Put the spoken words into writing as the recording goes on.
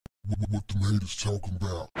what them haters talking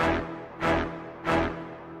about.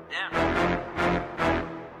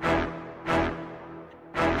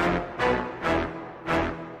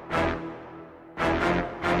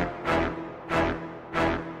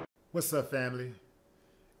 What's up, family?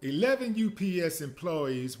 11 UPS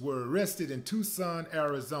employees were arrested in Tucson,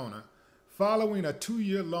 Arizona, following a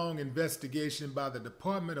 2-year-long investigation by the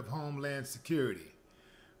Department of Homeland Security.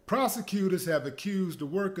 Prosecutors have accused the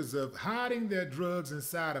workers of hiding their drugs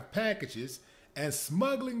inside of packages and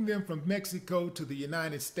smuggling them from Mexico to the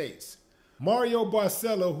United States. Mario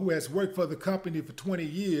Barcelo, who has worked for the company for 20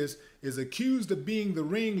 years, is accused of being the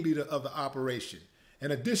ringleader of the operation. In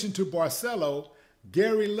addition to Barcelo,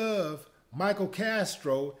 Gary Love, Michael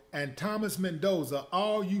Castro, and Thomas Mendoza,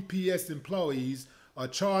 all UPS employees, are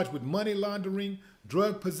charged with money laundering,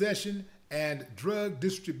 drug possession, and drug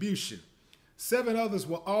distribution. 7 others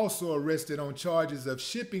were also arrested on charges of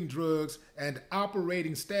shipping drugs and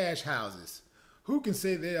operating stash houses. Who can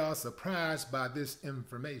say they are surprised by this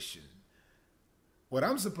information? What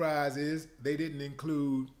I'm surprised is they didn't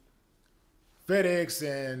include FedEx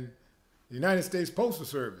and the United States Postal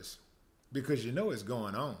Service, because you know it's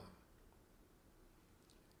going on.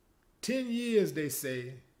 10 years, they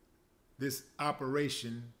say, this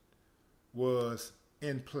operation was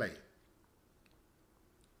in play.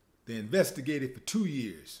 They investigated for 2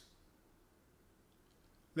 years.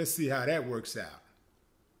 Let's see how that works out.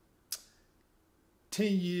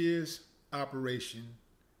 10 years operation,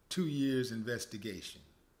 2 years investigation.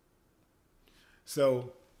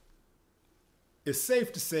 So it's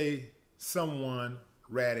safe to say someone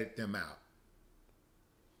ratted them out.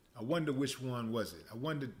 I wonder which one was it. I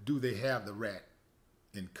wonder, do they have the rat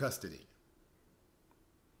in custody?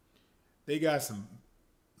 They got some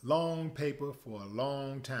long paper for a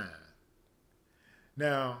long time.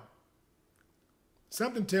 Now,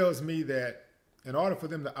 something tells me that in order for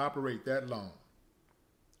them to operate that long,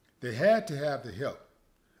 they had to have the help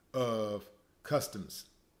of customs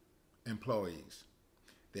employees.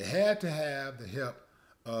 They had to have the help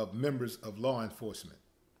of members of law enforcement.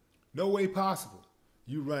 No way possible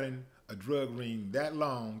you running a drug ring that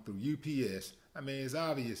long through UPS. I mean, it's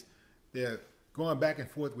obvious they're going back and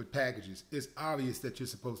forth with packages. It's obvious that you're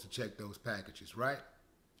supposed to check those packages, right?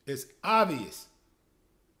 It's obvious.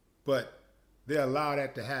 But they allow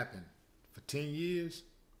that to happen for 10 years?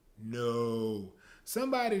 No.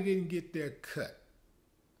 Somebody didn't get their cut.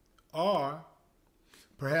 Or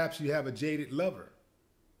perhaps you have a jaded lover.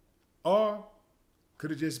 Or could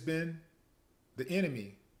have just been the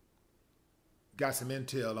enemy got some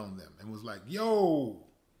intel on them and was like, yo,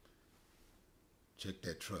 check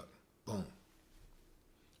that truck. Boom.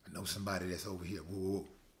 I know somebody that's over here. Whoa, whoa.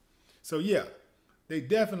 So yeah, they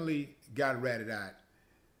definitely got ratted out.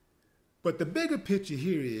 But the bigger picture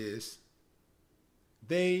here is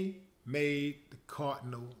they made the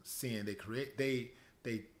cardinal sin.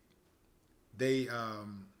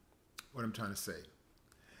 What I'm trying to say.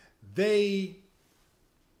 They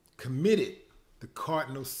committed the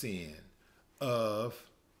cardinal sin of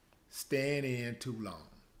staying in too long.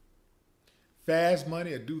 Fast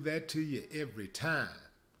money will do that to you every time,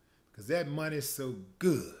 because that money is so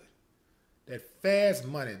good. That fast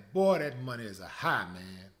money, boy, that money is a high,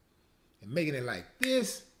 man. And making it like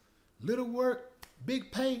this, little work,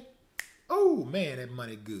 big pay, oh man, that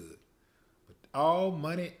money good. But all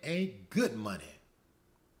money ain't good money.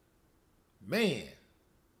 Man.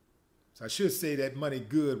 So I should say that money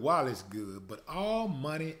good while it's good, but all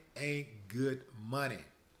money ain't good money.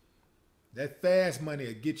 That fast money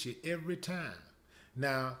will get you every time.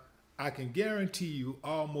 Now, I can guarantee you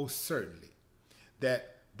almost certainly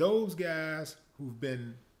that those guys who've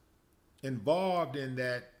been involved in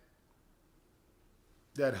that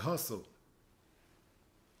hustle,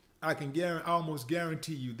 I can almost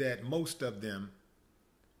guarantee you that most of them,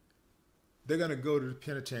 they're going to go to the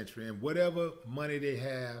penitentiary, and whatever money they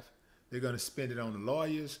have, they're going to spend it on the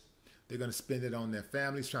lawyers. They're going to spend it on their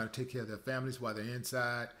families, trying to take care of their families while they're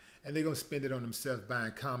inside. And they're going to spend it on themselves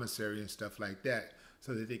buying commissary and stuff like that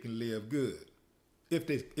so that they can live good.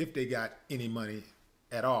 If they got any money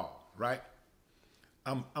at all, right?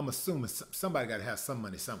 I'm assuming somebody got to have some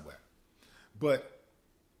money somewhere. But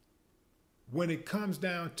when it comes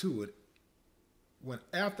down to it, when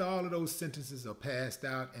after all of those sentences are passed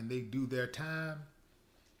out and they do their time,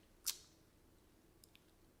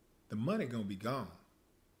 the money gonna be gone.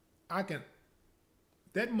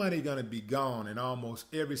 That money gonna be gone in almost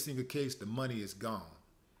every single case. The money is gone.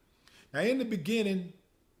 Now in the beginning,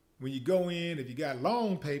 when you go in, if you got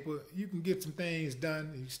loan paper, you can get some things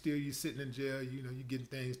done. You're sitting in jail, you know, you're getting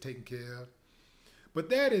things taken care of. But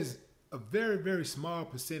that is a very, very small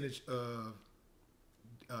percentage of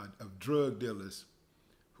of drug dealers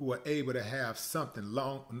who are able to have something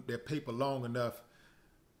long, their paper long enough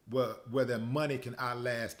where their money can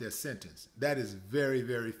outlast their sentence. That is very,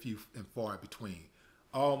 very few and far between.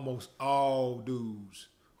 Almost all dudes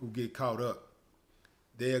who get caught up,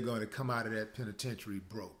 they're going to come out of that penitentiary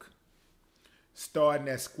broke, starting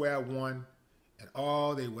at square one, and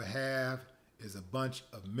all they will have is a bunch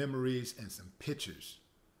of memories and some pictures.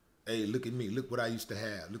 Hey, look at me. Look what I used to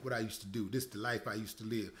have. Look what I used to do. This is the life I used to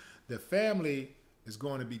live. The family is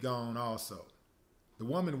going to be gone also. The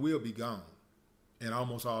woman will be gone in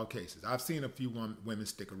almost all cases. I've seen a few women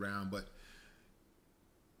stick around, but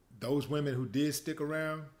those women who did stick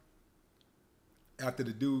around, after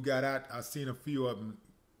the dude got out, I've seen a few of them,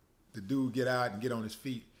 the dude get out and get on his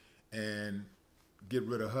feet and get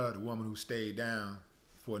rid of her, the woman who stayed down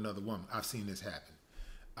for another woman. I've seen this happen.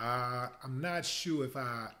 I'm not sure if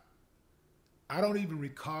I don't even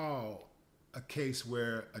recall a case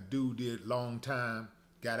where a dude did long time,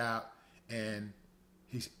 got out, and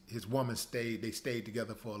his woman stayed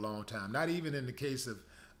together for a long time. Not even in the case of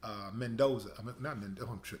Mandela.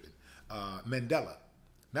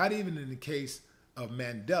 Not even in the case of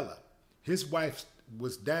Mandela. His wife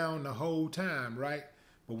was down the whole time, right?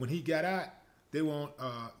 But when he got out, they were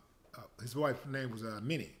his wife's name was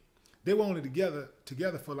Minnie. They were only together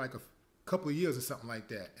for like a couple of years or something like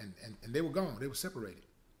that, and they were gone. They were separated.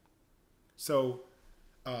 So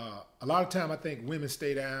a lot of time I think women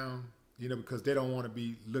stay down, because they don't want to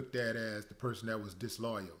be looked at as the person that was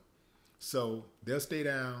disloyal. So they'll stay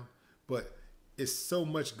down, but it's so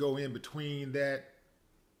much go in between that,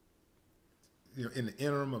 in the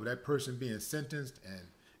interim of that person being sentenced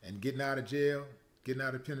and getting out of jail, getting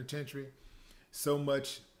out of penitentiary, so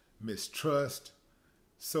much mistrust,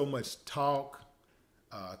 so much talk,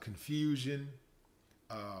 confusion.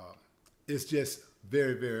 It's just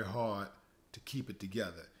very, very hard to keep it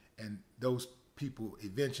together. And those people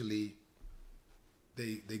eventually,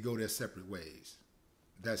 they go their separate ways.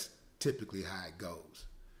 That's typically how it goes.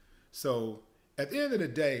 So at the end of the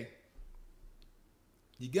day,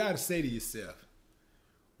 you got to say to yourself,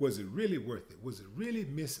 was it really worth it? Was it really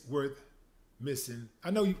worth missing? I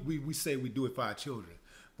know we say we do it for our children,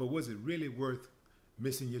 but was it really worth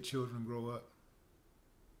missing your children grow up?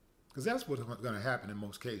 Because that's what's going to happen in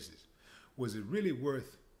most cases. Was it really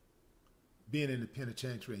worth being in the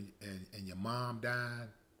penitentiary and your mom dying,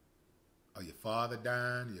 or your father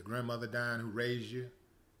dying, or your grandmother dying who raised you,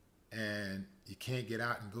 and you can't get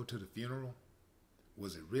out and go to the funeral?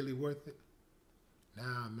 Was it really worth it?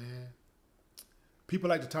 Nah, man. People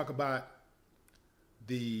like to talk about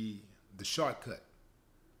the shortcut.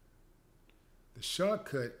 The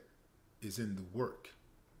shortcut is in the work.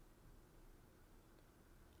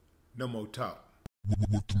 No more talk.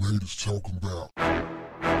 What the haters talking about?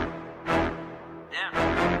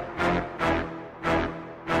 Yeah.